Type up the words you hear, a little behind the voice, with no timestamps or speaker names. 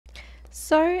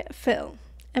So, Phil,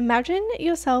 imagine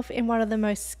yourself in one of the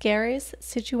most scariest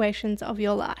situations of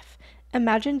your life.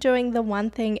 Imagine doing the one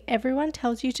thing everyone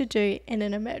tells you to do in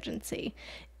an emergency.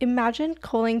 Imagine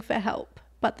calling for help,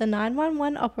 but the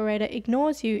 911 operator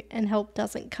ignores you and help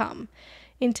doesn't come.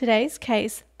 In today's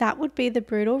case, that would be the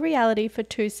brutal reality for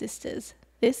two sisters.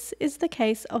 This is the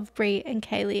case of Bre and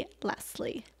Kayli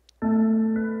Lasley.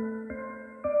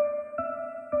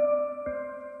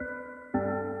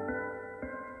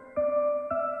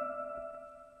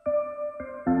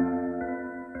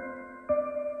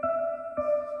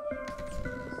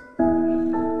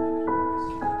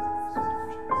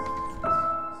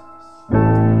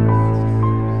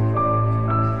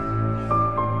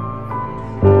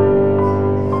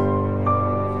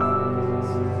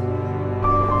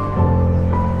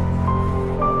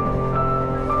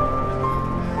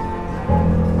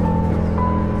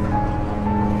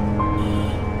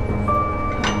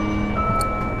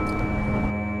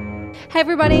 Hey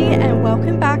everybody, and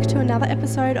welcome back to another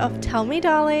episode of Tell Me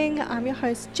Darling. I'm your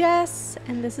host Jess,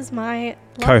 and this is my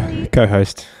lovely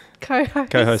co-host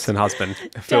co-host and husband,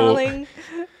 darling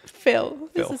Phil.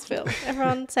 This is Phil.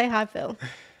 Everyone say hi, Phil.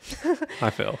 Hi,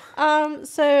 Phil.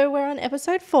 So we're on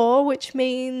episode 4, which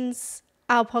means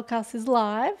our podcast is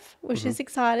live, which is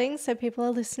exciting. So people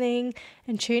are listening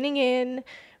and tuning in,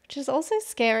 which is also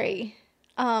scary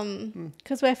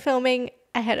because we're filming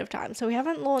ahead of time. So we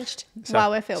haven't launched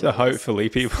while we're filming. So hopefully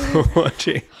people are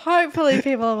watching. Hopefully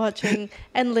people are watching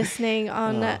and listening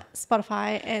on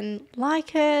Spotify and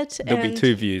like it. There'll be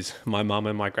 2 views, my mum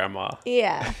and my grandma.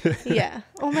 Yeah.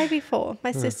 Or maybe 4.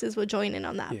 My sisters will join in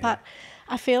on that. Yeah. But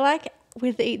I feel like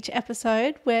with each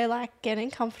episode, we're like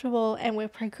getting comfortable and we're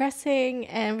progressing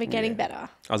and we're getting better.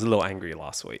 I was a little angry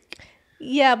last week.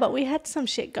 Yeah, but we had some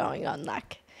shit going on.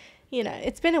 Like, you know,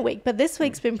 it's been a week, but this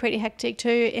week's been pretty hectic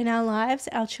too in our lives.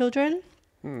 Our children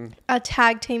are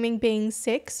tag teaming being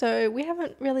sick, so we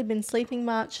haven't really been sleeping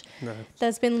much. No.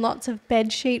 There's been lots of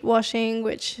bed sheet washing,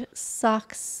 which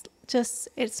sucks. Just,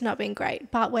 it's not been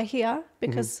great, but we're here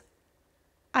because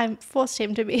I forced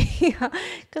him to be here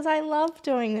because I love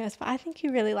doing this, but I think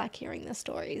you really like hearing the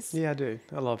stories. Yeah, I do.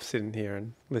 I love sitting here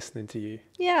and listening to you.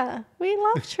 Yeah, we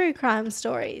love true crime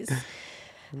stories.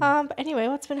 But anyway,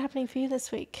 what's been happening for you this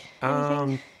week?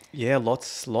 Anything? Yeah,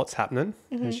 lots happening.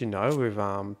 As you know,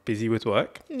 we're busy with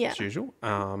work as usual.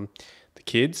 The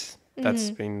kids, that's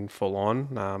been full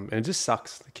on, and it just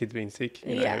sucks. The kids being sick,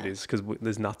 you know how it is, because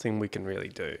there's nothing we can really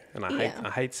do, and I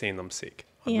hate seeing them sick.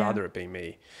 I'd rather it be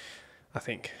me. I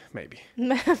think maybe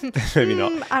maybe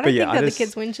not. I don't think that the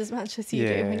kids whinge as much as you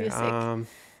do when you're sick.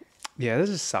 Yeah, this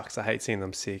just sucks. I hate seeing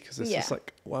them sick because it's just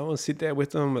like, well, I want to sit there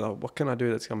with them. Like, what can I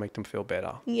do that's going to make them feel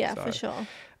better? Yeah, for sure.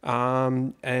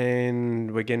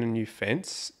 And we're getting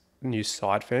a new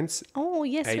side fence. Oh,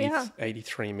 yes, we are.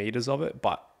 83 meters of it,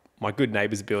 but my good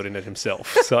neighbour's building it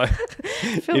himself. So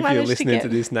if you're listening to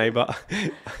this neighbour,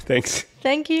 thanks.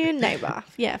 Thank you, neighbour.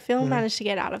 Yeah, Phil managed to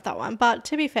get out of that one. But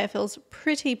to be fair, Phil's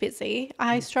pretty busy.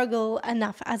 I struggle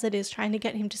enough as it is trying to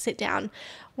get him to sit down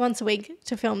once a week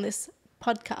to film this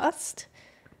podcast,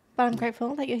 but I'm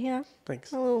grateful that you're here.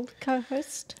 Thanks. My little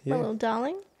co-host, my little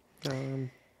darling. And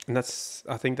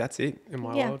I think that's it in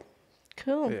my world.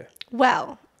 Cool. Yeah.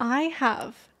 Well, I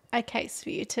have a case for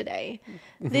you today.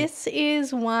 This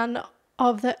is one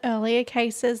of the earlier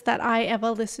cases that I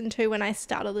ever listened to when I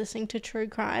started listening to true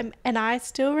crime, and I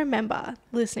still remember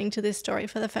listening to this story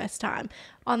for the first time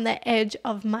on the edge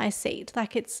of my seat.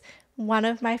 Like, it's one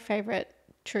of my favorite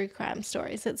true crime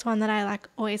stories. It's one that I like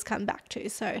always come back to.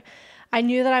 So I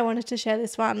knew that I wanted to share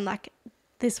this one, like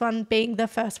this one being the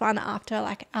first one after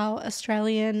like our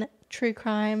Australian true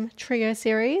crime trio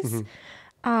series.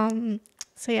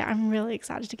 So yeah, I'm really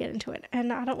excited to get into it,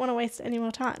 and I don't want to waste any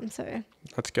more time. So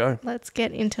let's go. Let's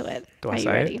get into it. Do I Are say you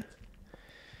ready?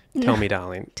 It? Tell me,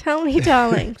 darling. Tell me,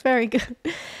 darling. Very good.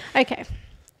 Okay.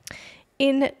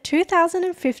 In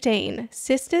 2015,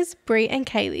 sisters Bre and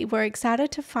Kayli were excited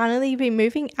to finally be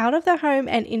moving out of their home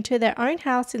and into their own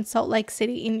house in Salt Lake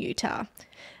City in Utah.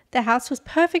 The house was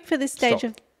perfect for this stage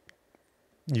of...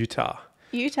 Utah.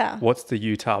 Utah. What's the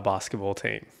Utah basketball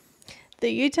team? The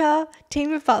Utah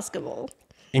team of basketball.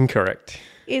 Incorrect.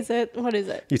 Is it? What is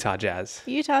it? Utah Jazz.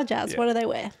 Utah Jazz. Yeah. What do they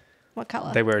wear? What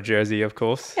colour? They wear a jersey, of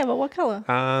course. Yeah, but what colour?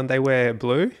 They wear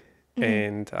blue,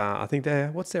 and I think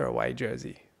what's their away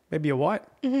jersey? Maybe a white,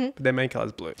 but their main colour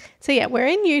is blue. So yeah, we're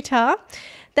in Utah.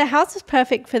 The house was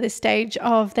perfect for this stage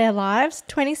of their lives.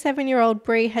 27-year-old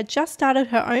Bre had just started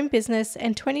her own business,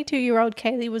 and 22-year-old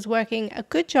Kayli was working a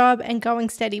good job and going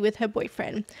steady with her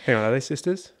boyfriend. Hang on, are they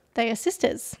sisters? They are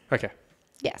sisters. Okay.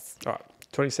 Yes. All right.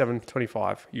 27,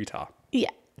 25, Utah. Yeah.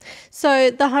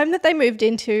 So the home that they moved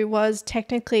into was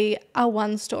technically a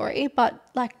 1-story, but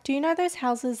like, do you know those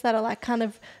houses that are like kind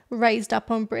of raised up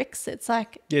on bricks? It's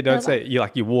like, yeah, don't say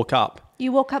like, you walk up.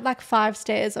 You walk up like 5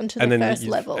 stairs onto the first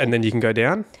level. And then you can go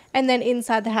down? And then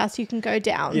inside the house you can go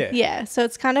down. Yeah. Yeah. So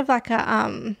it's kind of like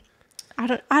a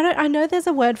I know there's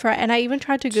a word for it, and I even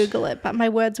tried to Google it, but my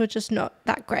words were just not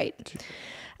that great.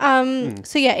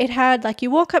 So yeah, it had like,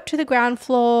 you walk up to the ground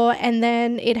floor, and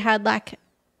then it had like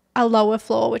a lower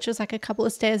floor, which was like a couple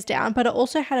of stairs down, but it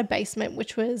also had a basement,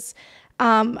 which was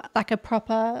like a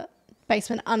proper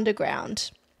basement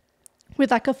underground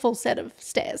with like a full set of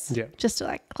stairs. Yeah. Just to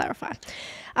like clarify.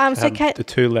 The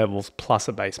 2 levels plus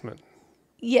a basement.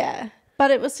 Yeah.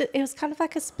 But it was kind of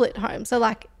like a split home. So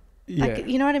like, like,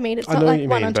 you know what I mean? It's I not know like what you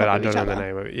one mean, on but top I of each don't know other. the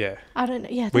name of it. Yeah. I don't know.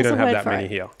 Yeah, We there's don't a have word that for many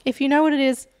it. here. If you know what it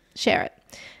is, share it.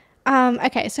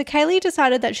 Okay, so Kayli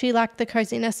decided that she liked the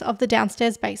coziness of the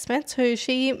downstairs basement, so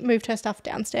she moved her stuff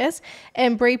downstairs,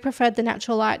 and Bre preferred the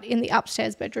natural light in the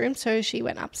upstairs bedroom, so she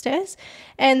went upstairs.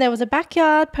 And there was a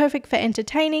backyard, perfect for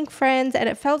entertaining friends, and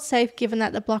it felt safe given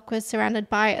that the block was surrounded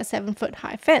by a 7-foot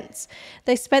high fence.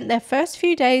 They spent their first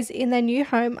few days in their new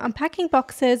home unpacking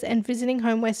boxes and visiting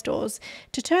homeware stores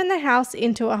to turn the house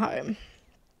into a home.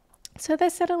 So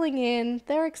they're settling in,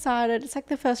 they're excited, it's like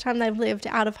the first time they've lived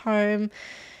out of home.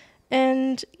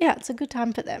 And yeah, it's a good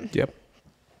time for them. Yep.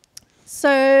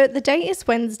 So the date is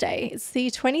Wednesday. It's the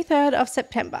 23rd of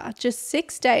September. Just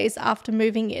 6 days after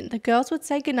moving in, the girls would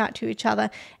say goodnight to each other,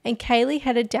 and Kayli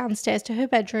headed downstairs to her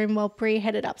bedroom while Bre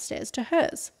headed upstairs to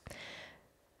hers.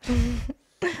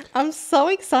 I'm so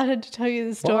excited to tell you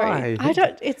the story.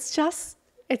 Why? It's just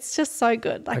so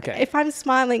good. Like, okay. If I'm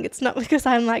smiling, it's not because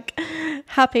I'm like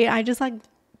happy. I just like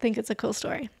think it's a cool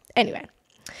story. Anyway.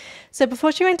 So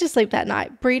before she went to sleep that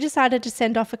night, Bre decided to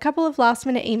send off a couple of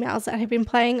last-minute emails that had been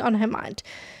playing on her mind.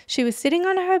 She was sitting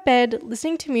on her bed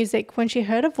listening to music when she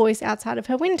heard a voice outside of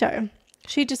her window.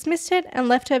 She dismissed it and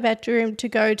left her bedroom to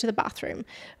go to the bathroom.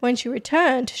 When she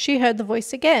returned, she heard the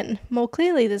voice again, more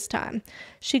clearly this time.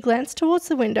 She glanced towards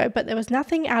the window, but there was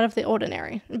nothing out of the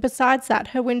ordinary. Besides that,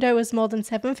 her window was more than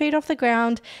 7 feet off the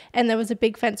ground, and there was a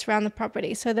big fence around the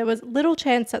property, so there was little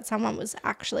chance that someone was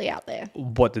actually out there.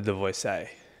 What did the voice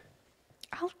say?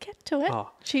 I'll get to it. Oh.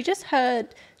 She just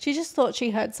thought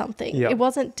she heard something. Yep. It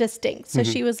wasn't distinct. So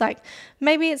she was like,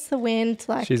 maybe it's the wind.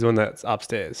 Like, She's the one that's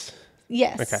upstairs.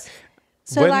 Yes. Okay.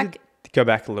 So Go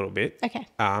back a little bit. Okay.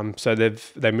 So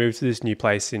they moved to this new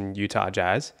place in Utah,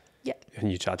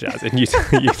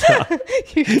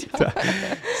 Utah.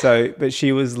 So, but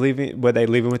she was were they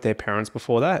living with their parents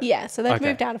before that? Yeah. So they've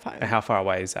moved out of home. And how far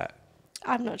away is that?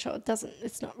 I'm not sure.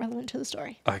 It's not relevant to the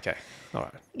story. Okay. All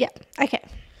right. Yeah. Okay.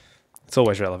 It's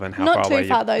always relevant how not far away. Not too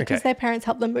far though, because their parents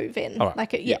helped them move in. All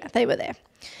right. They were there.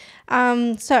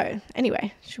 So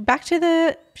anyway,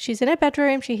 she's in her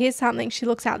bedroom. She hears something. She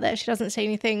looks out there. She doesn't see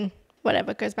anything.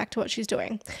 Whatever, goes back to what she's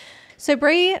doing. So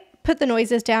Bre put the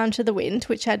noises down to the wind,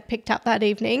 which had picked up that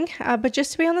evening. But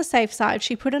just to be on the safe side,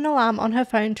 she put an alarm on her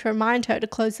phone to remind her to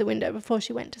close the window before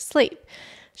she went to sleep.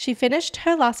 She finished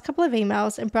her last couple of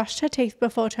emails and brushed her teeth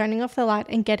before turning off the light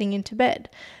and getting into bed.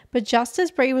 But just as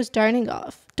Bre was dozing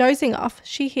off,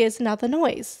 she hears another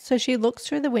noise. So she looks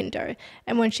through the window,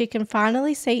 and when she can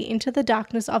finally see into the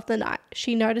darkness of the night,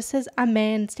 she notices a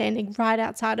man standing right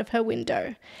outside of her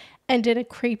window. And in a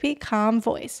creepy, calm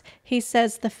voice, he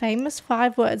says the famous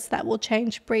 5 words that will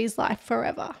change Bre's life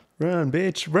forever. Run,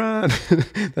 bitch, run.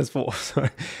 That's 4. Sorry.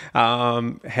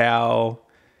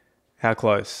 How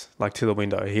close? Like to the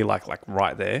window? He like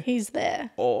right there? He's there.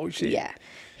 Oh, shit. Yeah.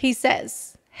 He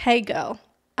says, "Hey, girl,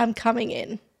 I'm coming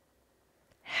in."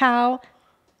 How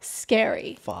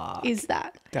scary is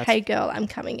that? Hey, girl, I'm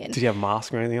coming in. Did he have a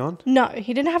mask or anything on? No,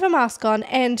 he didn't have a mask on.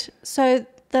 And so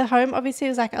the home obviously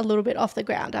was like a little bit off the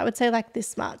ground. I would say like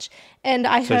this much. And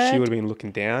So she would have been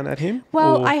looking down at him?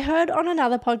 Well, I heard on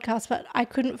another podcast, but I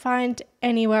couldn't find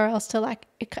anywhere else to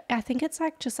I think it's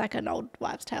like just like an old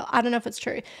wives' tale. I don't know if it's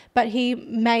true, but he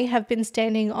may have been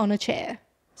standing on a chair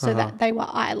so that they were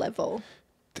eye level.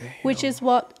 Damn. Which is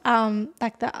what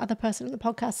like the other person in the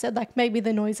podcast said, like maybe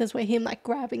the noises were him like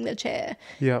grabbing the chair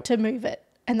to move it.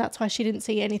 And that's why she didn't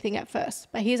see anything at first.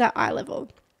 But he's at eye level.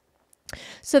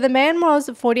 So the man was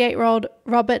 48-year-old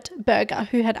Robert Berger,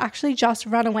 who had actually just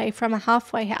run away from a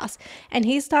halfway house, and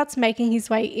he starts making his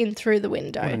way in through the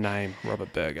window. What a name,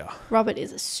 Robert Berger. Robert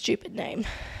is a stupid name.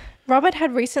 Robert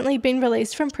had recently been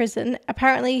released from prison.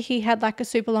 Apparently, he had like a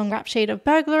super long rap sheet of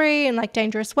burglary and like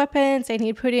dangerous weapons, and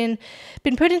he'd been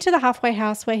put into the halfway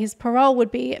house where his parole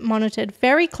would be monitored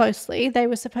very closely. They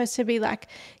were supposed to be like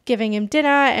giving him dinner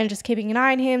and just keeping an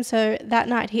eye on him. So that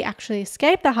night he actually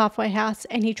escaped the halfway house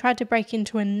and he tried to break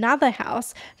into another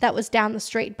house that was down the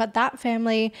street. But that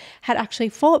family had actually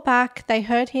fought back. They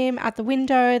heard him at the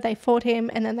window, they fought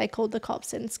him, and then they called the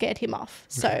cops and scared him off.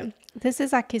 So this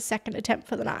is like his second attempt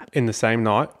for the night. In the same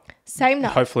night? Same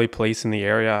night. Hopefully police in the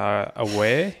area are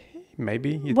aware,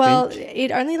 maybe, you'd think? think?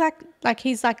 It only like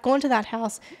he's like gone to that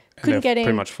house, And couldn't get in.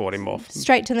 pretty much fought him off.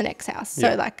 Straight to the next house.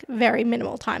 So like very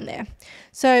minimal time there.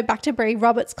 So back to Bre,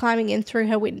 Robert's climbing in through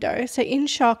her window. So in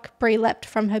shock, Bre leapt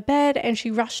from her bed and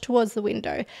she rushed towards the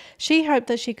window. She hoped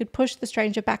that she could push the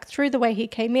stranger back through the way he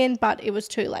came in, but it was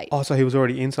too late. Oh, so he was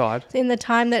already inside? In the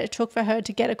time that it took for her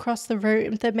to get across the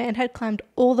room, the man had climbed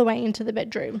all the way into the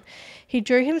bedroom. He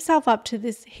drew himself up to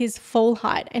his full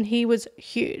height, and he was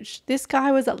huge. This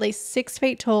guy was at least 6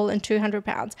 feet tall and 200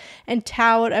 pounds and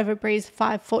towered over Bre's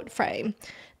 5-foot frame.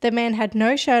 The man had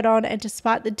no shirt on, and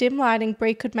despite the dim lighting,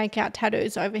 Bre could make out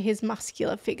tattoos over his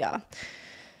muscular figure.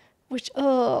 Which,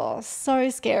 so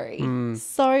scary.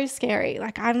 So scary.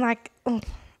 Like, I'm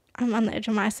on the edge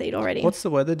of my seat already. What's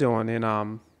the weather doing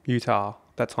in Utah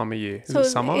that time of year? Is So it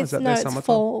summer? Is that their summer it's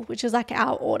fall, which is like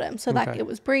our autumn. So like it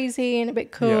was breezy and a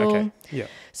bit cool. Yeah, okay. Yeah.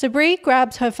 So Bre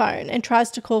grabs her phone and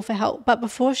tries to call for help, but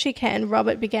before she can,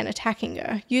 Robert began attacking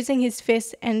her, using his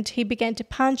fists, and he began to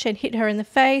punch and hit her in the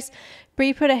face.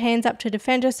 Bre put her hands up to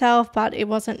defend herself, but it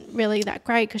wasn't really that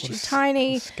great because she's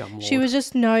tiny. She was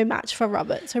just no match for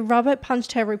Robert. So Robert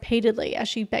punched her repeatedly as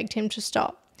she begged him to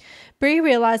stop. Bre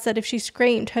realised that if she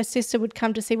screamed, her sister would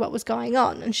come to see what was going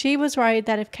on, and she was worried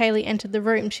that if Kayli entered the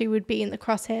room, she would be in the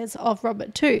crosshairs of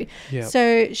Robert too. Yep.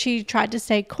 So she tried to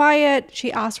stay quiet.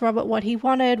 She asked Robert what he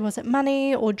wanted. Was it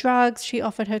money or drugs? She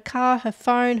offered her car, her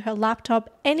phone, her laptop,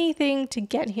 anything to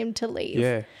get him to leave.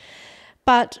 Yeah.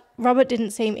 But Robert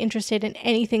didn't seem interested in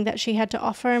anything that she had to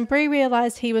offer, and Bre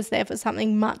realised he was there for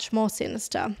something much more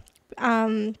sinister.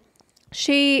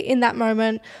 She, in that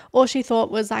moment, all she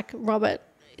thought was like, Robert,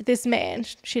 this man,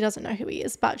 she doesn't know who he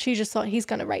is, but she just thought he's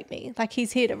going to rape me. Like,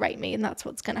 he's here to rape me, and that's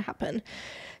what's going to happen.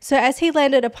 So as he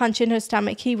landed a punch in her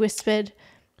stomach, he whispered,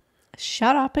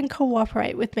 "Shut up and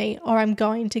cooperate with me, or I'm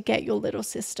going to get your little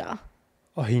sister."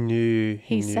 Oh, he knew.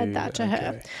 He said that to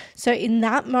her. So in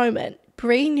that moment,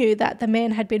 Bre knew that the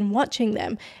man had been watching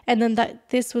them, and then that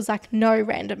this was like no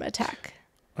random attack.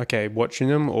 Okay, watching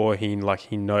them, or he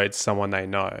knows it's someone they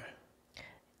know?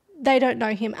 They don't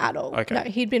know him at all. Okay. No,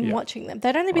 he'd been watching them.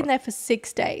 They'd only been there for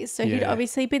 6 days. So he'd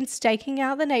obviously been staking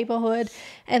out the neighborhood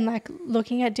and like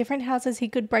looking at different houses he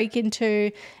could break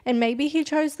into. And maybe he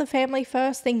chose the family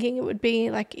first thinking it would be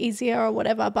like easier or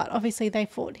whatever. But obviously they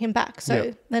fought him back.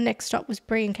 So the next stop was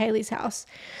Bre and Kayli's house.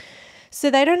 So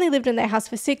they'd only lived in their house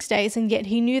for 6 days, and yet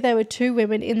he knew there were 2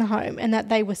 women in the home and that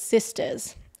they were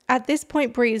sisters. At this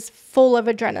point, Bre is full of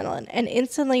adrenaline, and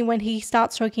instantly when he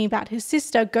starts talking about his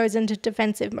sister, goes into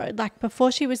defensive mode. Like before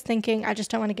she was thinking, I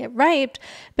just don't want to get raped,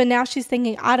 but now she's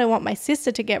thinking, I don't want my sister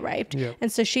to get raped. Yep.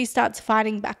 And so she starts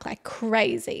fighting back like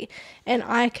crazy. And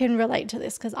I can relate to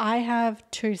this because I have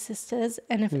 2 sisters,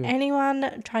 and if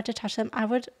anyone tried to touch them,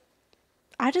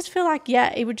 I just feel like,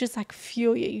 it would just like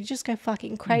fuel you. You just go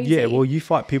fucking crazy. Yeah, well, you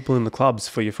fight people in the clubs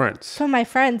for your friends. For my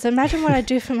friends. Imagine what I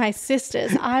do for my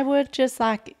sisters. I would just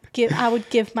like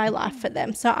give my life for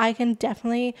them. So I can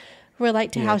definitely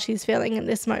relate to how she's feeling in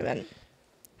this moment.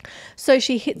 So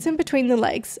she hits him between the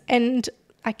legs and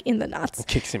like in the nuts.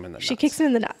 Kicks him in the nuts. She kicks him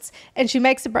in the nuts, and she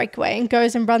makes a breakaway and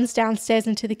goes and runs downstairs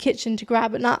into the kitchen to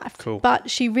grab a knife. Cool. But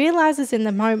she realizes in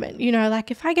the moment, like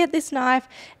if I get this knife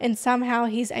and somehow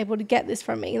he's able to get this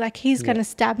from me, like he's going to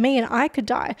stab me and I could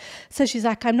die. So she's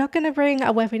like, I'm not going to bring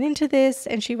a weapon into this.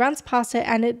 And she runs past it.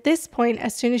 And at this point,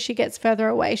 as soon as she gets further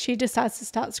away, she decides to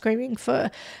start screaming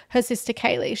for her sister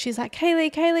Kayli. She's like,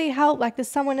 Kayli, help. Like there's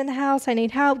someone in the house. I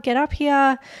need help. Get up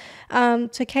here.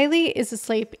 So Kayli is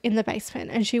asleep in the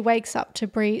basement, and she wakes up to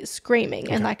Bre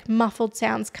screaming and like muffled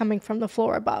sounds coming from the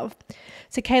floor above.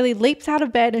 So Kayli leaps out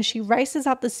of bed and she races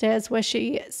up the stairs where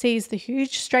she sees the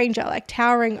huge stranger like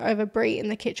towering over Bre in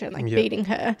the kitchen, like beating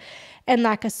her. And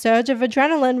like a surge of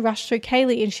adrenaline rushed through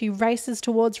Kayli, and she races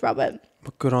towards Robert.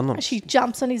 But good on them. She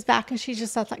jumps on his back and she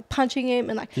just starts like punching him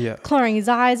and like Yeah. clawing his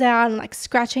eyes out and like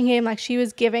scratching him. Like she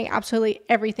was giving absolutely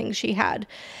everything she had.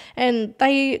 And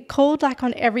they called like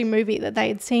on every movie that they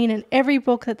had seen and every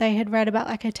book that they had read about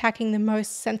like attacking the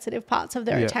most sensitive parts of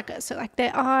their attackers. So like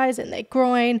their eyes and their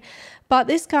groin. But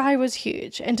this guy was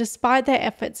huge, and despite their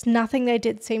efforts, nothing they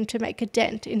did seemed to make a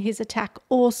dent in his attack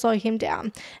or slow him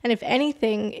down. And if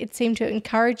anything, it seemed to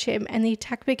encourage him, and the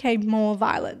attack became more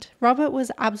violent. Robert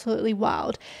was absolutely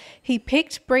wild. He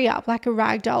picked Bre up like a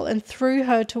rag doll and threw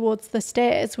her towards the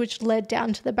stairs, which led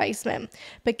down to the basement.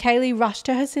 But Kayli rushed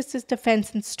to her sister's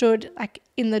defense and stood like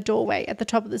in the doorway at the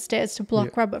top of the stairs to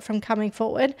block Robert from coming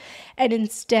forward. And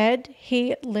instead,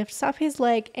 he lifts up his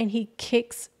leg and he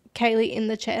kicks Kayli in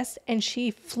the chest, and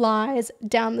she flies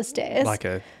down the stairs. Like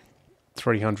a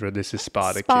 300, this is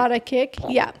Sparta kick.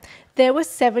 Yeah. There were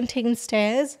 17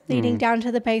 stairs leading down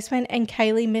to the basement, and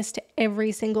Kayli missed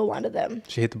every single one of them.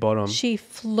 She hit the bottom. She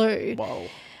flew.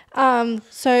 Whoa.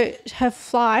 So her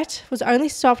flight was only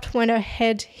stopped when her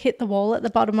head hit the wall at the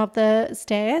bottom of the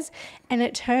stairs, and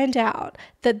it turned out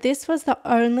that this was the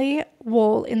only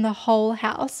wall in the whole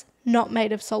house not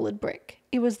made of solid brick.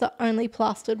 It was the only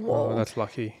plastered wall. Oh, that's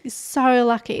lucky. So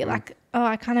lucky. Like,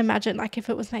 I can't imagine, like, if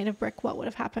it was made of brick, what would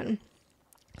have happened.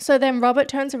 So then Robert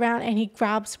turns around and he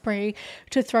grabs Bre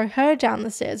to throw her down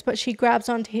the stairs, but she grabs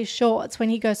onto his shorts when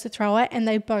he goes to throw her, and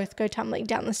they both go tumbling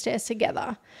down the stairs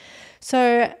together.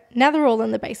 So now they're all in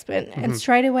the basement, and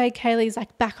straight away Kayli's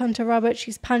like back onto Robert.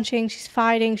 She's punching, she's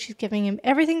fighting, she's giving him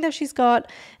everything that she's got.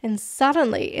 And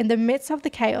suddenly, in the midst of the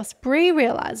chaos, Bre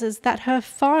realizes that her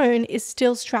phone is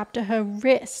still strapped to her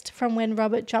wrist from when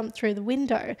Robert jumped through the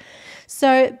window.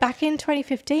 So back in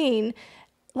 2015...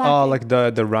 like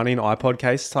the running iPod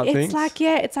case type thing?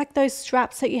 It's like those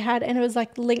straps that you had, and it was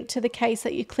like linked to the case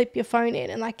that you clip your phone in,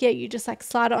 and like, you just like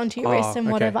slide it onto your wrist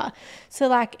and whatever. So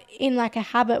like in like a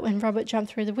habit, when Robert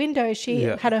jumped through the window, she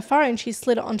had her phone, she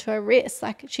slid it onto her wrist.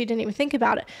 Like she didn't even think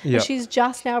about it. And she's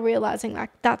just now realizing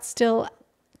like that's still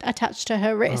attached to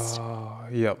her wrist.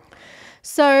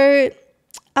 So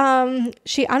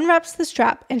she unwraps the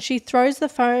strap and she throws the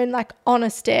phone like on a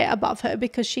stair above her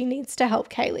because she needs to help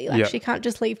Kayli. Like she can't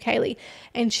just leave Kayli.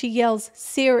 And she yells,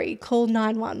 "Siri, call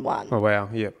 911." Oh, wow.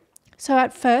 Yep. So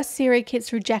at first, Siri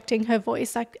keeps rejecting her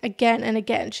voice like again and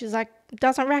again. She's like,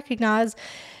 doesn't recognize.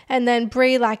 And then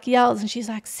Bre like yells and she's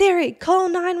like, "Siri, call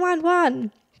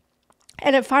 911."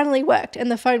 And it finally worked,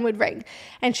 and the phone would ring.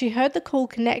 And she heard the call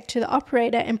connect to the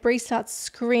operator, and Bre starts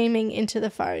screaming into the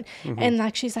phone. And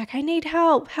like she's like, "I need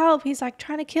help, help." He's like,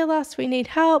 "Trying to kill us. We need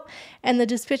help." And the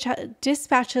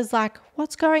dispatcher's like,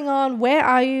 "What's going on? Where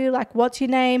are you? Like, what's your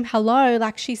name? Hello?"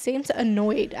 Like she seems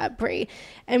annoyed at Bre.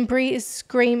 And Bre is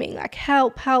screaming like,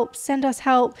 "Help, help, send us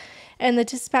help." And the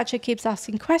dispatcher keeps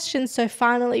asking questions. So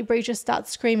finally, Bre just starts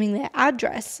screaming their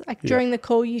address. Like during the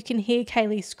call, you can hear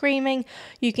Kayli screaming.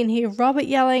 You can hear Robert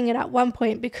yelling. And at one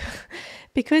point,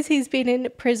 because he's been in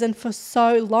prison for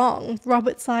so long,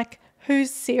 Robert's like,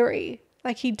 "Who's Siri?"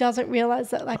 Like he doesn't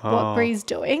realize that like what Bre's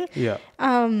doing.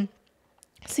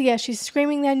 So yeah, she's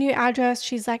screaming their new address.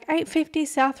 She's like 850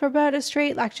 South Roberta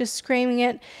Street, like just screaming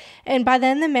it. And by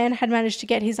then the man had managed to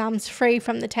get his arms free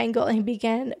from the tangle, and he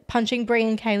began punching Bre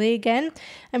and Kayli again.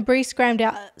 And Bre screamed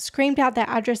out their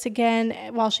address again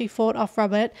while she fought off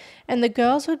Robert. And the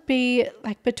girls would be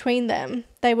like, between them,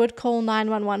 they would call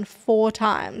 911 4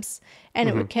 times, and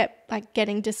it would kept like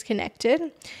getting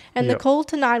disconnected. And the call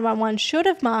to 911 should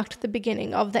have marked the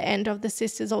beginning of the end of the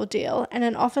sisters' ordeal, and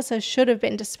an officer should have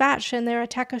been dispatched and their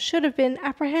attacker should have been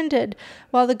apprehended.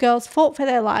 While the girls fought for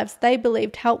their lives, they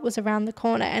believed help was around the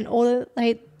corner, and all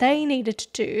they needed to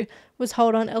do was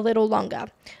hold on a little longer.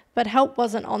 But help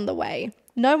wasn't on the way.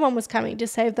 No one was coming to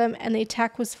save them, and the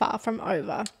attack was far from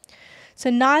over. So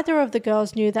neither of the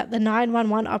girls knew that the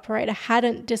 911 operator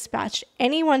hadn't dispatched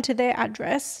anyone to their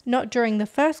address, not during the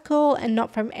first call and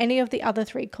not from any of the other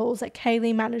 3 calls that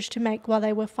Kayli managed to make while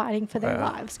they were fighting for their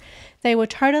lives. They were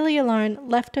totally alone,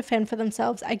 left to fend for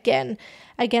themselves again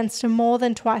against a more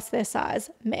than twice their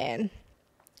size man.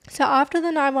 So after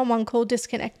the 911 call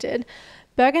disconnected,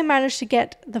 Berger managed to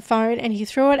get the phone and he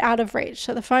threw it out of reach,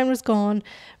 so the phone was gone.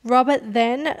 Robert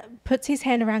then puts his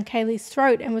hand around Kayli's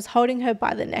throat and was holding her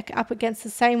by the neck up against the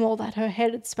same wall that her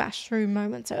head had smashed through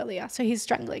moments earlier, so he's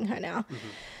strangling her now.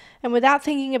 And without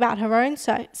thinking about her own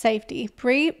safety,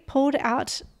 Bre pulled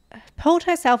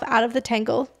herself out of the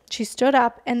tangle. She stood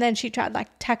up and then she tried like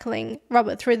tackling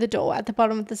Robert through the door at the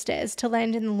bottom of the stairs to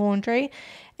land in the laundry,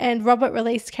 and Robert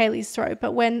released Kayli's throat.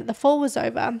 But when the fall was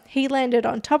over, he landed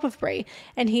on top of Bre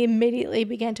and he immediately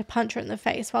began to punch her in the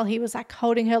face while he was like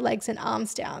holding her legs and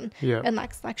arms down and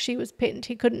like she was pinned.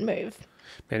 He couldn't move.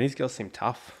 Man, these girls seem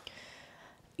tough.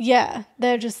 Yeah,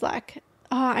 they're just like,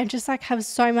 oh, I just like have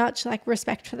so much like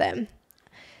respect for them.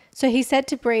 So he said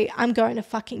to Bre, I'm going to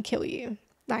fucking kill you.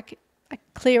 Like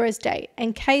clear as day.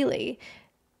 And Kayli,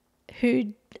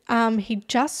 who he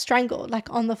just strangled like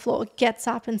on the floor, gets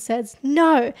up and says,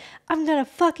 no, I'm going to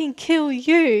fucking kill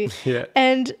you. Yeah.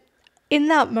 And in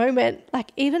that moment,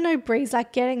 like even though Bre's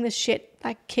like getting the shit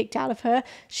like kicked out of her,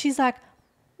 she's like,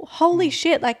 holy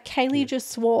shit, like Kayli just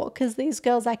swore, because these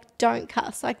girls like don't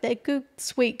cuss, like they're good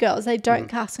sweet girls, they don't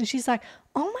cuss. And she's like,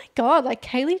 oh my god, like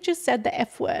Kayli just said the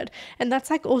F word. And that's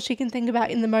like all she can think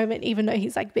about in the moment, even though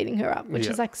he's like beating her up, which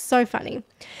is like so funny.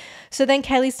 So then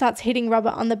Kayli starts hitting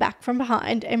Robert on the back from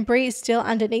behind, and Bre is still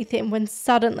underneath him when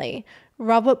suddenly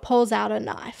Robert pulls out a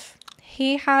knife.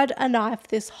 He had a knife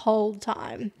this whole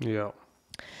time. Yeah.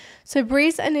 So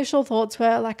Bre's initial thoughts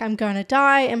were like, I'm going to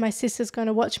die and my sister's going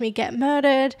to watch me get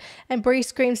murdered. And Bre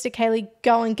screams to Kayli,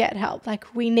 go and get help.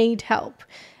 Like, we need help.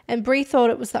 And Bre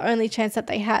thought it was the only chance that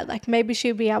they had. Like, maybe she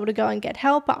would be able to go and get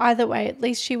help. But either way, at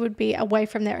least she would be away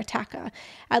from their attacker.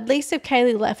 At least if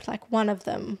Kayli left, like one of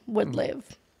them would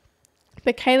live.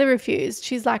 But Kayli refused.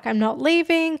 She's like, I'm not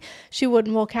leaving. She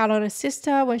wouldn't walk out on her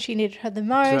sister when she needed her the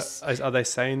most. So are they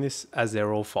saying this as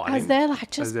they're all fighting? As they're like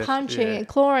just punching and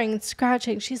clawing and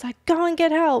scratching. She's like, go and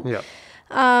get help.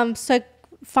 Yeah. So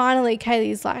finally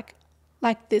Kayli's like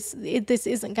this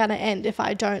isn't going to end if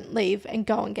I don't leave and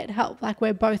go and get help. Like,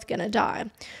 we're both going to die.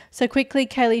 So quickly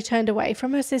Kayli turned away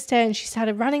from her sister and she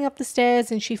started running up the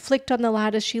stairs, and she flicked on the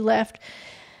light as she left.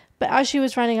 But as she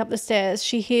was running up the stairs,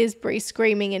 she hears Bre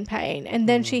screaming in pain. And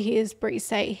then she hears Bre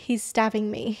say, he's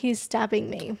stabbing me. He's stabbing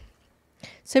me.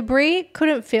 So Bre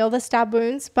couldn't feel the stab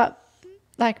wounds, but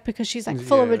like, because she's like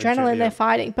full of adrenaline, they're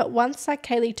fighting. But once like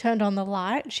Kayli turned on the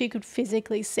light, she could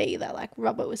physically see that like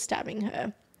Robert was stabbing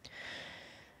her.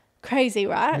 Crazy,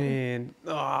 right? Man,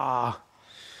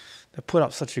 they put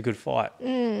up such a good fight.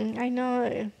 I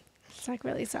know. It's like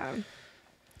really sad.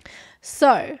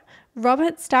 So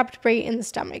Robert stabbed Bre in the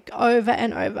stomach over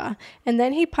and over, and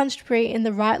then he punched Bre in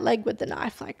the right leg with the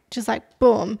knife, like just like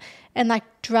boom, and like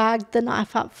dragged the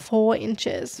knife up 4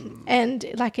 inches. And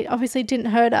like it obviously didn't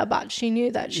hurt her, but she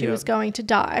knew that she was going to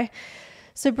die.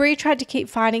 So Bre tried to keep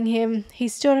fighting him. He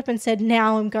stood up and said,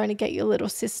 now I'm going to get your little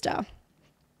sister.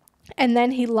 And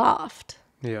then he laughed.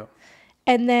 Yeah.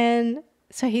 And then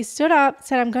so he stood up,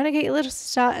 said, I'm going to get your little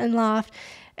sister, and laughed.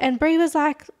 And Bre was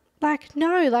like,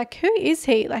 no, like, who is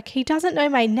he? Like, he doesn't know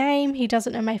my name. He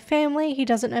doesn't know my family. He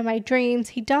doesn't know my dreams.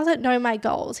 He doesn't know my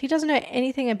goals. He doesn't know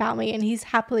anything about me, and he's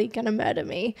happily going to murder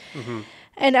me.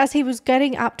 And as he was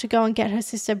getting up to go and get her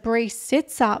sister, Bre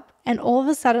sits up and all of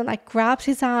a sudden, like, grabs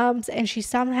his arms, and she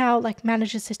somehow, like,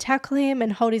 manages to tackle him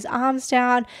and hold his arms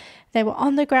down. They were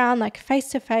on the ground, like,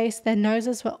 face to face. Their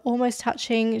noses were almost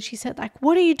touching. And she said, like,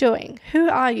 what are you doing? Who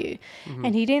are you?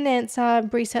 And he didn't answer.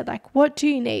 Bre said, like, what do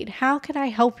you need? How can I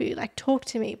help you? Like, talk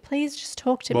to me. Please just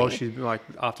talk to me. Well, she's like,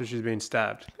 after she's been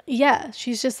stabbed. Yeah.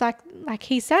 She's just like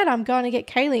he said, I'm going to get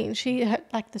Kayli. And she,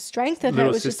 like, the strength of her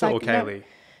was just like, little sister or Kayli? No.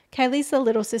 Kayli's the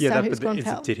little sister who's gone to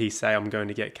help. Did he say, I'm going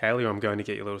to get Kayli, or I'm going to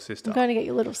get your little sister? I'm going to get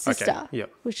your little sister, okay. Yeah.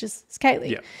 Which is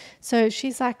Kayli. Yeah. So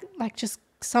she's like just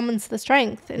summons the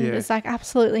strength, and it's like,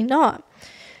 absolutely not.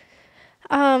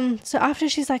 So after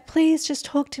she's like, please just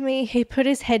talk to me, he put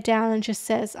his head down and just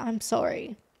says, I'm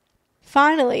sorry.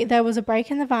 Finally, there was a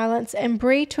break in the violence, and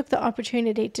Bre took the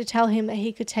opportunity to tell him that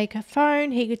he could take her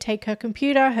phone, he could take her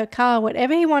computer, her car,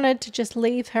 whatever he wanted, to just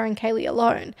leave her and Kayli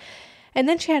alone. And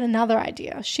then she had another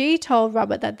idea. She told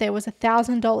Robert that there was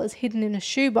 $1,000 hidden in a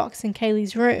shoebox in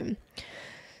Kayli's room.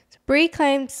 So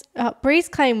Bre's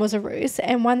claim was a ruse,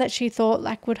 and one that she thought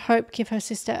like would hope give her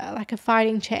sister like a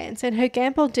fighting chance. And her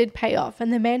gamble did pay off,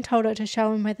 and the man told her to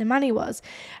show him where the money was,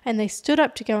 and they stood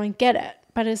up to go and get it.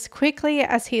 But as quickly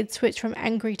as he had switched from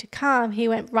angry to calm, he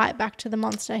went right back to the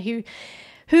monster who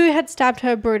had stabbed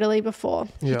her brutally before.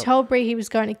 He told Bre he was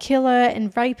going to kill her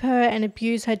and rape her and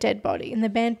abuse her dead body. And the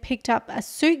man picked up a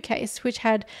suitcase which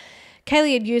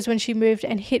Kayli had used when she moved,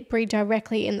 and hit Bre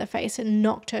directly in the face and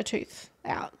knocked her tooth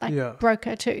out, broke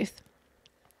her tooth.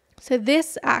 So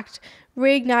this act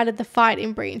reignited the fight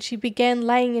in Bre, and she began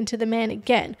laying into the man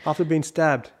again. After being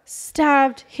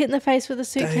stabbed, hit in the face with a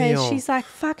suitcase. Damn. She's like,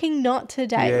 fucking not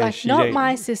today. Not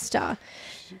my sister.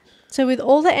 So with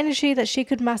all the energy that she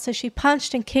could muster, she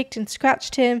punched and kicked and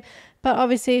scratched him. But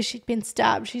obviously she'd been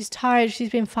stabbed. She's tired. She's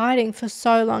been fighting for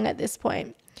so long at this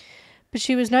point. But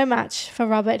she was no match for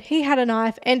Robert. He had a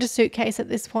knife and a suitcase at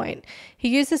this point. He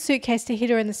used the suitcase to hit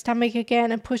her in the stomach again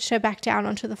and pushed her back down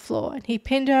onto the floor. And he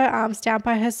pinned her arms down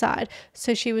by her side,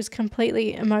 so she was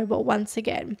completely immobile once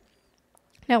again.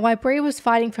 Now, while Bre was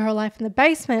fighting for her life in the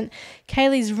basement,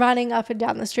 Kayli's running up and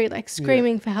down the street, like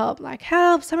screaming for help, like,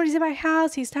 help, somebody's in my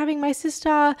house, he's stabbing my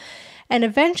sister. And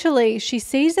eventually she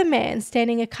sees a man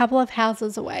standing a couple of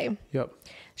houses away. Yep.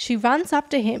 She runs up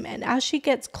to him, and as she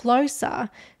gets closer,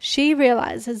 she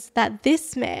realizes that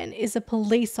this man is a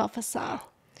police officer.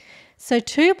 So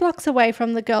 2 blocks away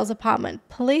from the girl's apartment,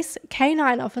 police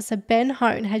K9 officer Ben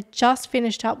Hone had just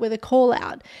finished up with a call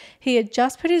out. He had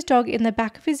just put his dog in the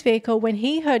back of his vehicle when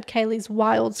he heard Kayli's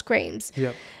wild screams.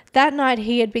 Yep. That night,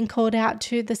 he had been called out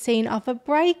to the scene of a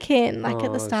break-in, like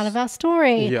at the start of our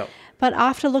story. Yep. But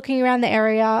after looking around the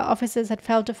area, officers had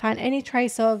failed to find any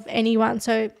trace of anyone,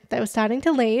 so they were starting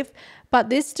to leave. But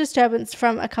this disturbance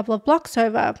from a couple of blocks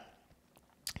over,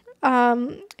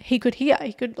 he could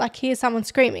hear someone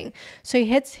screaming. So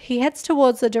he heads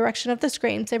towards the direction of the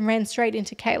screams and ran straight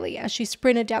into Kayli as she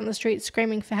sprinted down the street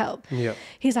screaming for help. Yep.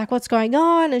 He's like, what's going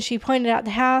on? And she pointed out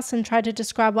the house and tried to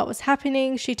describe what was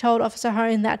happening. She told Officer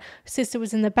Hone that her sister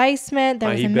was in the basement. There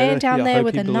was a man down there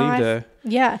with a knife. Her.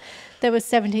 Yeah. There was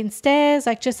 17 stairs,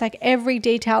 just every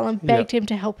detail, and begged him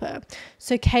to help her.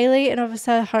 So Kayli and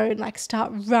Officer Hone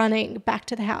start running back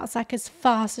to the house as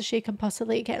fast as she can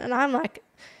possibly can. And I'm like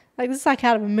this is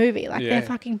out of a movie. They're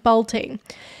fucking bolting.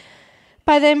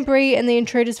 By then, Bre and the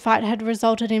intruder's fight had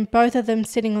resulted in both of them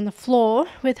sitting on the floor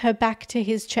with her back to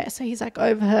his chest. So he's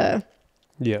over her.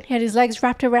 Yeah. He had his legs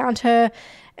wrapped around her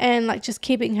and just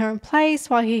keeping her in place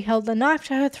while he held the knife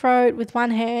to her throat with one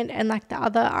hand and the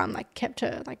other arm kept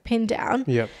her pinned down.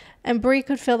 Yep. And Bre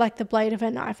could feel the blade of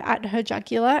her knife at her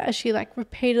jugular as she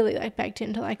repeatedly begged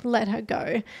him to let her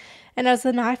go. And as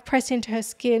the knife pressed into her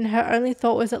skin, her only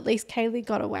thought was at least Kayli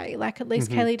got away. At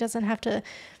least Kayli doesn't have to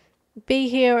be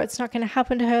here. It's not going to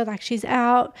happen to her. She's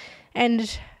out.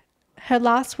 And her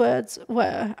last words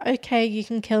were, okay, you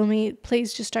can kill me.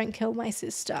 Please just don't kill my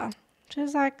sister. She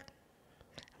was I'm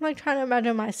trying to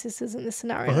imagine my sister's in this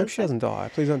scenario. I hope she doesn't die.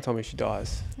 Please don't tell me she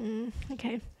dies.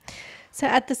 Okay. So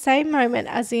at the same moment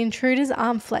as the intruder's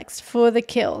arm flexed for the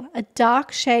kill, a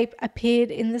dark shape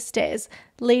appeared in the stairs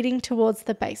leading towards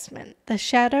the basement. The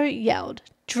shadow yelled,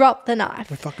 drop the knife.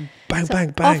 Fucking bang, bang,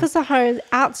 bang. Officer Hone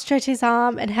outstretched his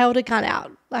arm and held a gun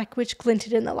out, which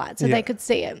glinted in the light so they could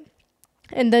see it.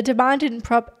 And the demand didn't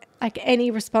prompt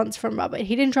any response from Robert.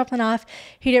 He didn't drop the knife,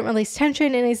 he didn't release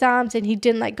tension in his arms, and he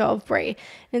didn't let go of Bre.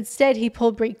 Instead, he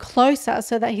pulled Bre closer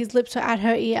so that his lips were at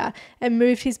her ear and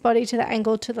moved his body to the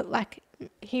angle to the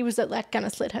he was gonna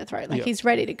slit her throat. He's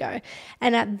ready to go.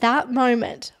 And at that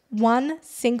moment, one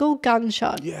single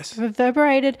gunshot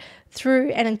reverberated through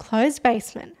an enclosed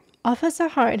basement. Officer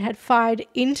Hone had fired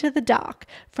into the dark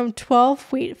from 12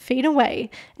 feet away,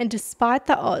 and despite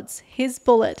the odds, his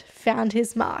bullet found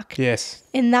his mark. Yes.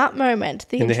 In that moment,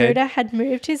 the intruder had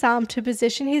moved his arm to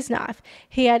position his knife.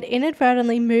 He had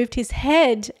inadvertently moved his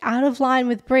head out of line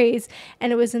with Bre's,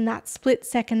 and it was in that split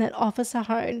second that Officer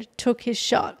Hone took his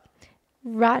shot.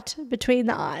 Right between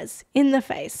the eyes, in the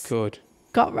face. Good.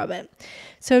 Got Robert.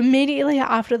 So immediately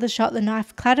after the shot, the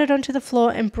knife clattered onto the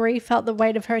floor and Bre felt the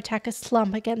weight of her attacker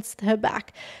slump against her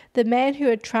back. The man who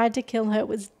had tried to kill her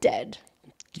was dead.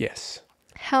 Yes.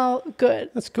 How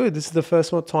good. That's good. This is the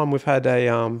first time we've had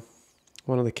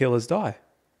one of the killers die.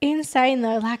 Insane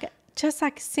though, just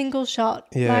single shot.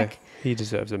 Yeah, he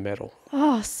deserves a medal.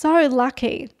 Oh, so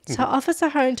lucky. So Officer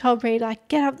Hone told Bre,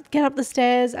 get up the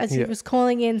stairs as he was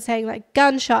calling in, saying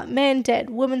gunshot, man dead,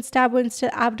 woman stab wounds to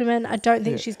the abdomen. I don't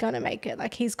think she's going to make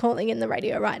it. He's calling in the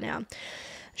radio right now.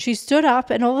 She stood up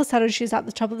and all of a sudden she's at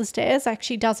the top of the stairs.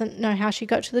 She doesn't know how she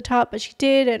got to the top, but she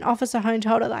did. And Officer Hone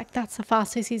told her that's the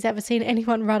fastest he's ever seen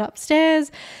anyone run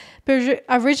upstairs. But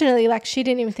originally, she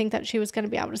didn't even think that she was going to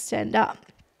be able to stand up.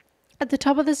 At the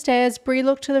top of the stairs, Bre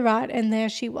looked to the right and there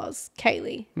she was,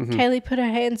 Kayli. Kayli put her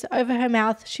hands over her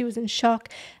mouth. She was in shock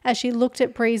as she looked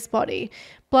at Bre's body.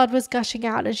 Blood was gushing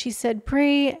out and she said,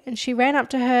 Bre, and she ran up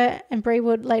to her, and Bre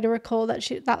would later recall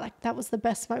that that was the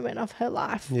best moment of her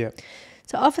life. Yeah.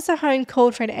 So Officer Hone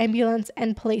called for an ambulance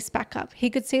and police backup. He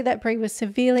could see that Bre was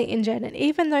severely injured, and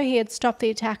even though he had stopped the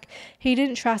attack, he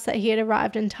didn't trust that he had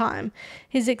arrived in time.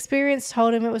 His experience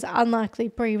told him it was unlikely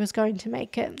Bre was going to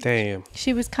make it. Damn.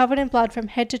 She was covered in blood from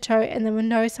head to toe, and there were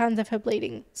no signs of her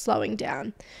bleeding slowing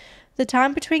down. The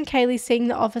time between Kayli seeing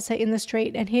the officer in the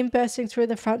street and him bursting through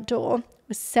the front door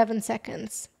was 7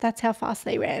 seconds. That's how fast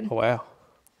they ran. Oh, wow.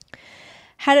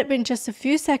 Had it been just a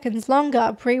few seconds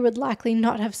longer, Bre would likely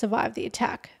not have survived the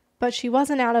attack. But she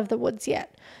wasn't out of the woods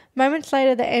yet. Moments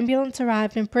later, the ambulance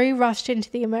arrived and Bre rushed into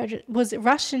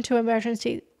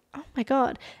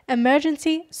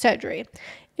emergency surgery.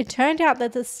 It turned out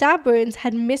that the stab wounds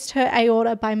had missed her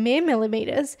aorta by mere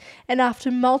millimeters, and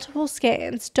after multiple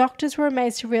scans, doctors were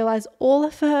amazed to realize all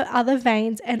of her other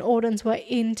veins and organs were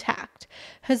intact.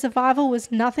 Her survival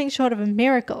was nothing short of a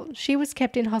miracle. She was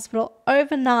kept in hospital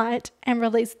overnight and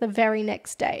released the very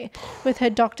next day, with her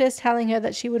doctors telling her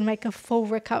that she would make a full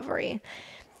recovery.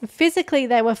 Physically,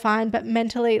 they were fine, but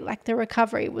mentally, the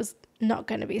recovery was not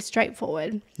going to be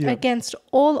straightforward. Yeah. Against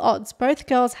all odds, both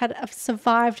girls had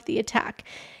survived the attack,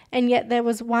 and yet there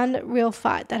was one real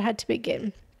fight that had to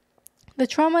begin. The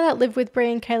trauma that lived with Bre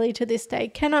and Kayli to this day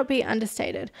cannot be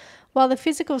understated. While the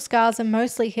physical scars are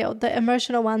mostly healed, the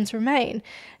emotional ones remain.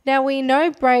 Now, we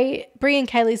know Bre and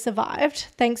Kayli survived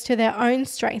thanks to their own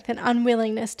strength and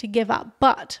unwillingness to give up,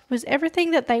 but was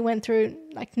everything that they went through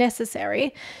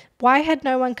necessary? Why had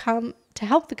no one come to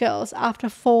help the girls after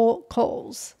 4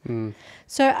 calls?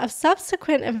 So a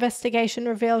subsequent investigation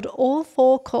revealed all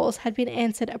 4 calls had been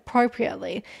answered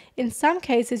appropriately. In some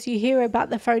cases, you hear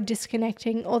about the phone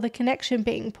disconnecting or the connection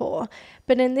being poor,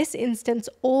 but in this instance,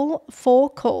 all 4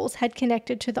 calls had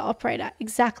connected to the operator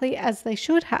exactly as they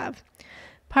should have.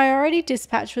 Priority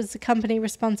Dispatch was the company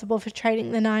responsible for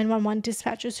training the 911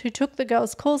 dispatchers who took the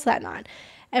girls' calls that night.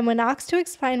 And when asked to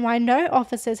explain why no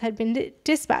officers had been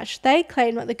dispatched, they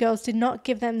claimed that the girls did not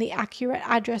give them the accurate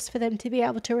address for them to be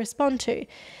able to respond to.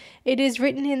 It is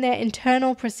written in their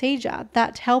internal procedure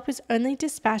that help is only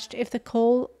dispatched if the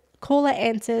caller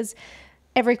answers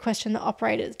every question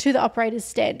to the operator's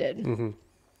standard. Mm-hmm.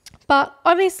 But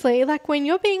obviously, when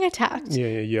you're being attacked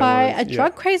by a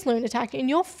drug-crazed lunatic and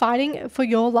you're fighting for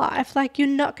your life, you're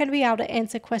not going to be able to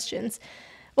answer questions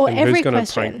or and every question.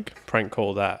 Who's going to prank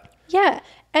call that? Yeah.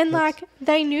 And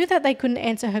they knew that they couldn't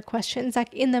answer her questions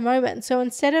in the moment. So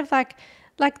instead of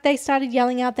they started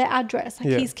yelling out their address.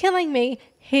 He's killing me.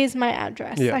 Here's my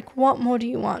address. Yeah. What more do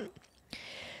you want?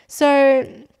 So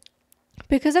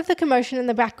because of the commotion in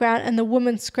the background and the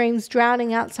woman's screams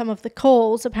drowning out some of the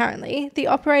calls, apparently, the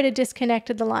operator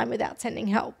disconnected the line without sending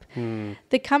help.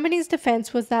 The company's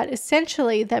defense was that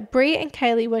essentially that Bre and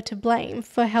Kayli were to blame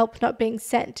for help not being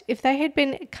sent. If they had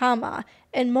been calmer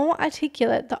and more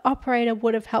articulate, the operator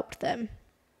would have helped them.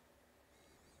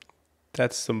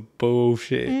 That's some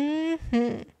bullshit.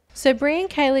 Mm-hmm. So Bre and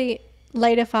Kayli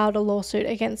later filed a lawsuit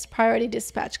against Priority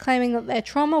Dispatch, claiming that their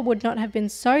trauma would not have been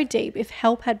so deep if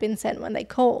help had been sent when they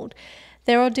called.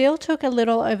 Their ordeal took a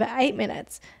little over 8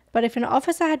 minutes, but if an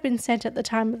officer had been sent at the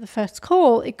time of the first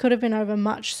call, it could have been over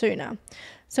much sooner.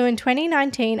 So in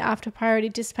 2019, after Priority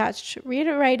Dispatch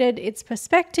reiterated its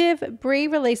perspective, Bre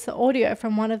released the audio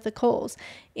from one of the calls.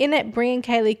 In it, Bre and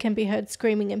Kayli can be heard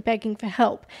screaming and begging for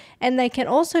help, and they can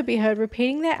also be heard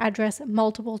repeating their address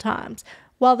multiple times.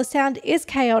 While the sound is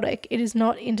chaotic, it is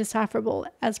not indecipherable,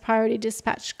 as Priority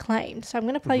Dispatch claimed. So I'm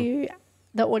going to play you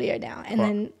the audio now and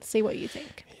then see what you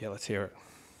think. Yeah, let's hear it.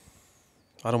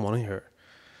 I don't want to hear it.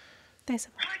 There's a...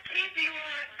 What is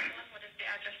the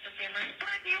address of the family? What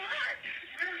do you want?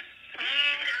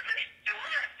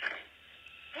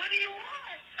 What do you want?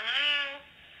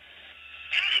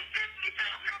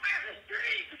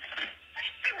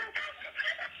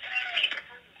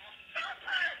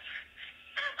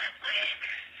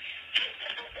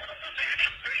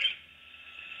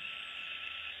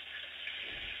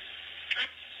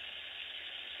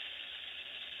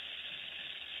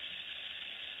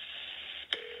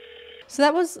 So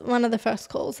that was one of the first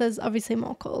calls. There's obviously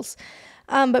more calls.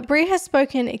 But Bre has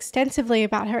spoken extensively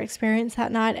about her experience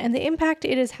that night and the impact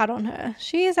it has had on her.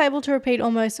 She is able to repeat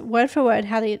almost word for word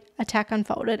how the attack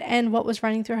unfolded and what was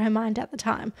running through her mind at the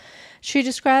time. She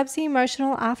describes the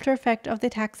emotional after effect of the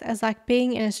attacks as like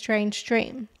being in a strange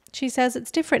dream. She says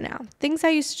it's different now. Things I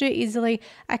used to do easily,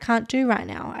 I can't do right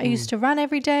now. I used to run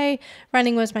every day.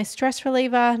 Running was my stress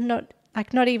reliever, not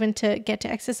even to get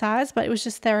to exercise, but it was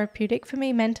just therapeutic for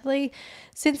me mentally.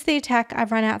 Since the attack,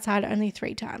 I've run outside only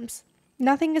 3 times.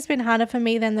 Nothing has been harder for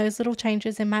me than those little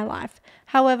changes in my life.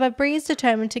 However, Bre is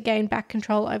determined to gain back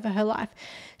control over her life.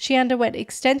 She underwent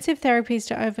extensive therapies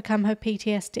to overcome her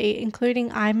PTSD,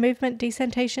 including eye movement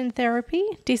desensitization therapy,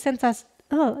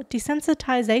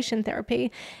 desensitization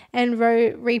therapy, and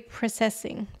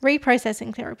reprocessing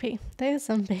therapy. They are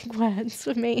some big words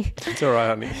for me. It's all right,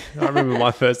 honey. I remember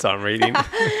my first time reading.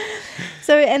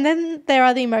 So, and then there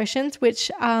are the emotions which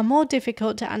are more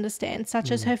difficult to understand, such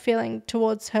as her feeling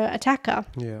towards her attacker.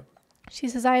 Yeah. She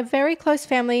says, I have a very close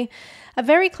family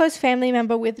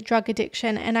member with drug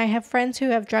addiction, and I have friends who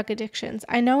have drug addictions.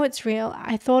 I know it's real.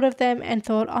 I thought of them and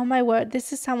thought, oh my word,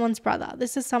 this is someone's brother.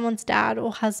 This is someone's dad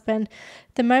or husband.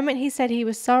 The moment he said he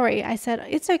was sorry, I said,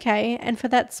 it's okay. And for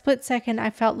that split second, I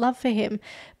felt love for him.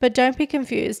 But don't be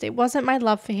confused. It wasn't my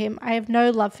love for him. I have no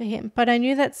love for him. But I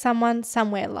knew that someone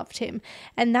somewhere loved him.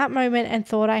 And that moment and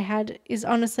thought I had is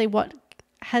honestly what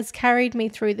has carried me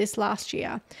through this last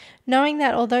year, knowing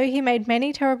that although he made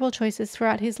many terrible choices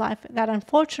throughout his life that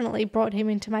unfortunately brought him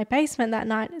into my basement that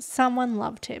night, someone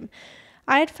loved him.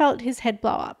 I had felt his head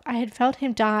blow up. I had felt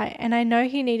him die, and I know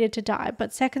he needed to die,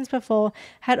 but seconds before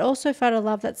had also felt a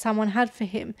love that someone had for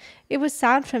him. It was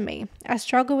sad for me. I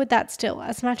struggle with that still.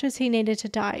 As much as he needed to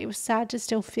die, it was sad to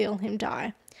still feel him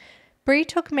die. Bre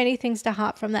took many things to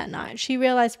heart from that night. She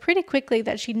realized pretty quickly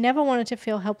that she never wanted to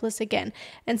feel helpless again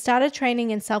and started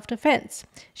training in self-defense.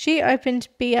 She opened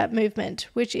Be Up Movement,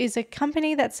 which is a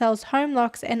company that sells home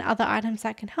locks and other items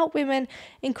that can help women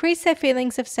increase their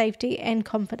feelings of safety and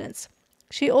confidence.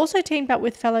 She also teamed up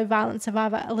with fellow violence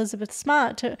survivor Elizabeth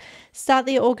Smart to start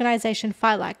the organization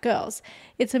Fight Like Girls.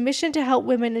 It's a mission to help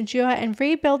women endure and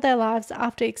rebuild their lives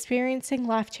after experiencing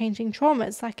life-changing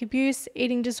traumas like abuse,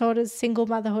 eating disorders, single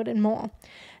motherhood, and more.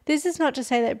 This is not to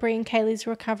say that Bre and Kayli's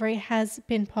recovery has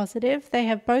been positive. They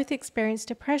have both experienced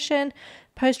depression,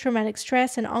 post-traumatic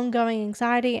stress, and ongoing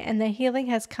anxiety, and their healing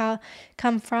has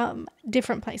come from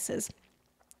different places.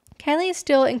 Kayli is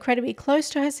still incredibly close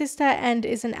to her sister and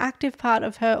is an active part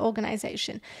of her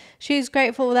organization. She is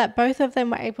grateful that both of them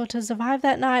were able to survive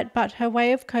that night, but her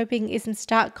way of coping is in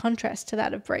stark contrast to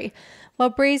that of Bre.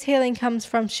 While Bre's healing comes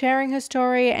from sharing her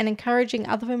story and encouraging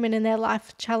other women in their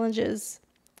life challenges,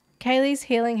 Kayli's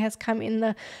healing has come in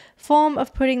the form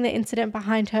of putting the incident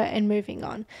behind her and moving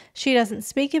on. She doesn't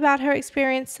speak about her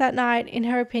experience that night. In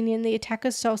her opinion, the attacker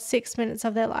stole 6 minutes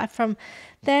of their life from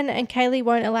then, and Kayli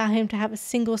won't allow him to have a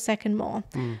single second more.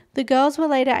 The girls were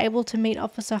later able to meet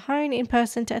Officer Hone in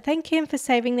person to thank him for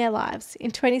saving their lives. In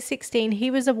 2016,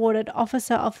 he was awarded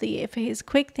Officer of the Year for his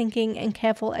quick thinking and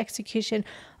careful execution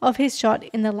of his shot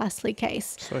in the Lasley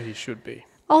case. So he should be.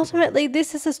 Ultimately,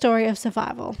 this is a story of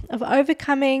survival, of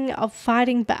overcoming, of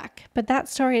fighting back, but that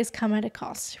story has come at a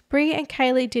cost. Bre and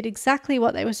Kayli did exactly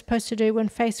what they were supposed to do when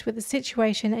faced with a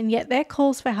situation, and yet their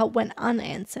calls for help went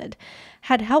unanswered.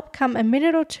 Had help come a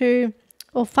minute or 2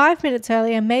 or 5 minutes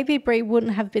earlier, maybe Bre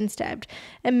wouldn't have been stabbed,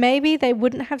 and maybe they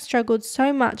wouldn't have struggled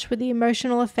so much with the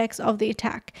emotional effects of the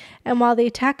attack. And while the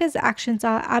attacker's actions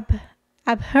are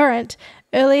abhorrent,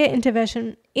 earlier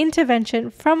intervention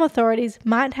from authorities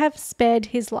might have spared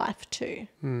his life too.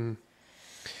 And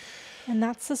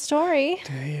that's the story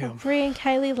of Bre and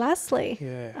Kayli Lasley.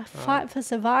 Yeah. A fight for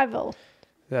survival.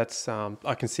 That's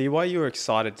I can see why you were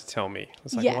excited to tell me.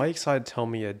 It's like, why are you excited to tell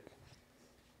me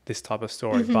this type of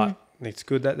story? But it's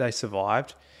good that they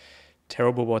survived.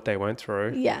 Terrible what they went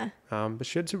through. Yeah. But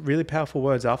she had some really powerful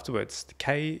words afterwards.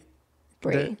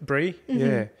 Bre,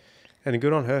 yeah. And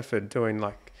good on her for doing,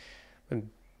 like,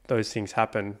 when those things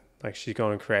happen, like she's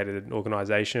gone and created an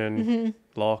organisation,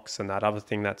 locks, and that other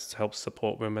thing that helps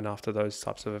support women after those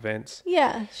types of events.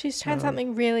 Yeah, she's turned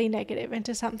something really negative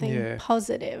into something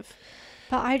positive.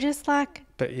 But I just like...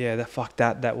 But yeah,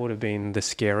 that would have been the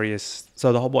scariest.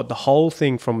 So the whole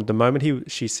thing from the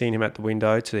moment she seen him at the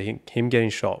window to him getting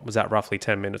shot, was that roughly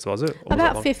 10 minutes, was it? Or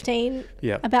about was 15.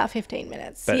 Yeah. About 15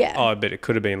 minutes, but, yeah. Oh, but it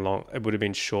could have been long. It would have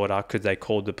been shorter because they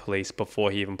called the police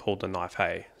before he even pulled the knife,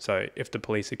 hey? So if the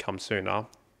police had come sooner,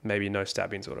 maybe no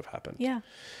stabbings would have happened. Yeah.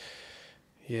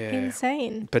 Yeah.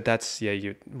 Insane. But that's,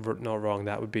 you're not wrong.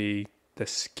 That would be the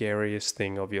scariest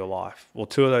thing of your life. Well,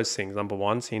 2 of those things. Number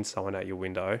 1, seeing someone at your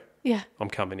window. Yeah. I'm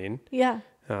coming in. Yeah.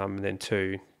 And then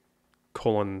 2,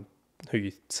 calling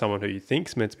someone who you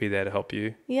think's meant to be there to help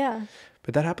you. Yeah.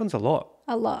 But that happens a lot.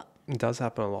 A lot. It does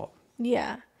happen a lot.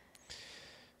 Yeah.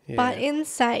 But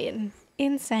insane.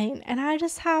 And I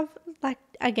just have, like,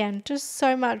 again, just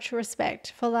so much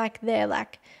respect for, like, their,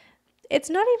 like, it's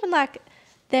not even like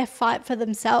their fight for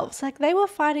themselves. Like, they were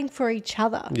fighting for each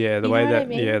other. Yeah, the way that,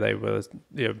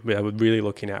 they were really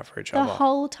looking out for each other. The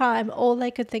whole time, all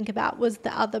they could think about was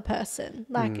the other person.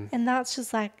 Like, and that's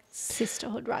just like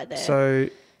sisterhood right there. So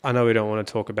I know we don't want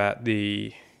to talk about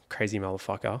the crazy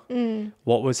motherfucker.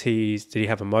 What was did he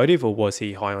have a motive, or was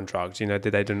he high on drugs? Did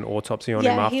they do an autopsy on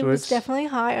him afterwards? Yeah, he was definitely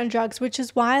high on drugs, which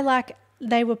is why, like,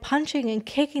 they were punching and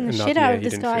kicking the shit out of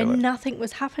this guy and nothing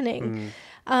was happening.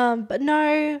 But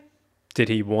no... Did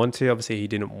he want to? Obviously, he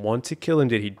didn't want to kill him.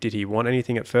 Did he want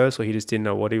anything at first, or he just didn't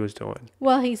know what he was doing?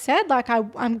 Well, he said, like,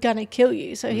 I'm going to kill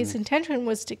you. So his intention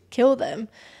was to kill them.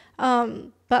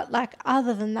 But, like,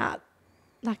 other than that,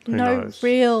 like, no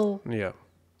real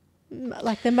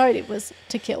like the motive was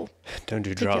to kill. Don't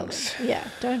do to kill drugs. them. Yeah,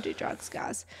 don't do drugs,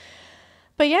 guys.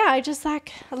 But yeah, I just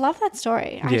like, I love that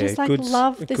story. I just like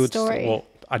love this story. Well,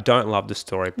 I don't love the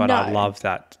story, but I No. love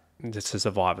that it's a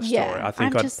survivor story. Yeah, I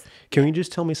think can you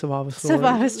just tell me survivor story?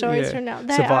 Survivor stories from now.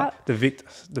 The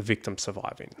victim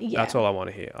surviving. Yeah. That's all I want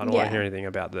to hear. I don't want to hear anything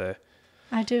about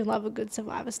I do love a good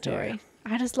survivor story.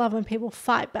 I just love when people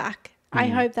fight back. I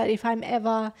hope that if I'm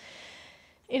ever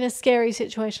in a scary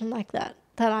situation like that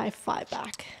I fight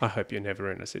back. I hope you're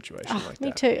never in a situation like that.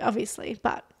 Me too, obviously.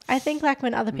 But I think like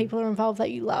when other people are involved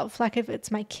that you love, like if it's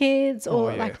my kids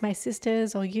or like my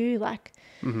sisters or you, like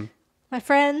my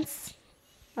friends,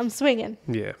 I'm swinging.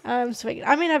 Yeah. I'm swinging.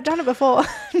 I mean, I've done it before.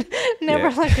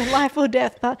 Never like a life or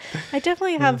death, but I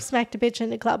definitely have smacked a bitch in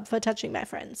the club for touching my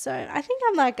friends. So I think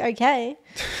I'm like, okay,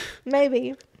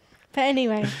 maybe. But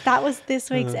anyway, that was this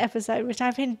week's episode, which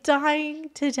I've been dying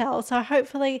to tell. So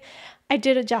hopefully I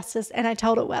did it justice and I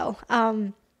told it well.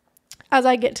 As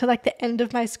I get to like the end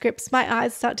of my scripts, my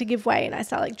eyes start to give way and I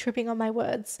start like tripping on my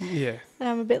words. Yeah. And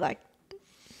I'm a bit like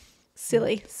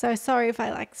silly. So sorry if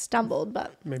I like stumbled,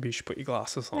 but maybe you should put your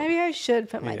glasses on. maybe I should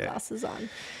put my glasses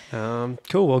on.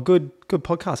 Cool. Well, good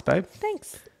podcast, babe.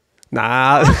 Thanks.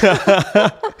 Nah.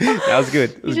 That was good.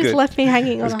 It was You just good. left me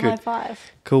hanging on a good. high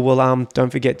five. Cool. Well, don't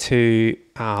forget to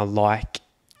like.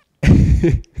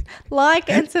 Like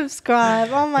and subscribe.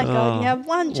 Oh my God. You have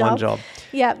one job. One job.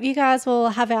 Yeah. You guys will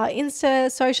have our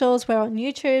Insta socials. We're on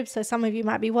YouTube. So some of you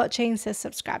might be watching. So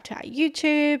subscribe to our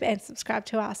YouTube and subscribe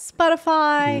to our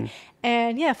Spotify.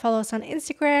 And yeah, follow us on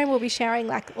Instagram. We'll be sharing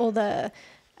like all the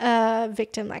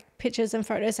victim like pictures and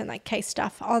photos and like case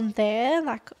stuff on there,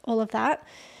 like all of that.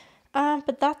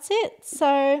 But that's it.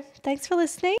 So thanks for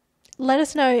listening. Let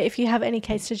us know if you have any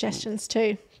case suggestions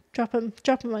too. Drop them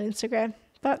on Instagram.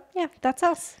 But yeah, that's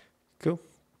us. Cool.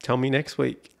 Tell me next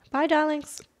week. Bye,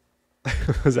 darlings.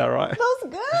 Is that right? That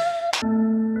was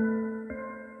good.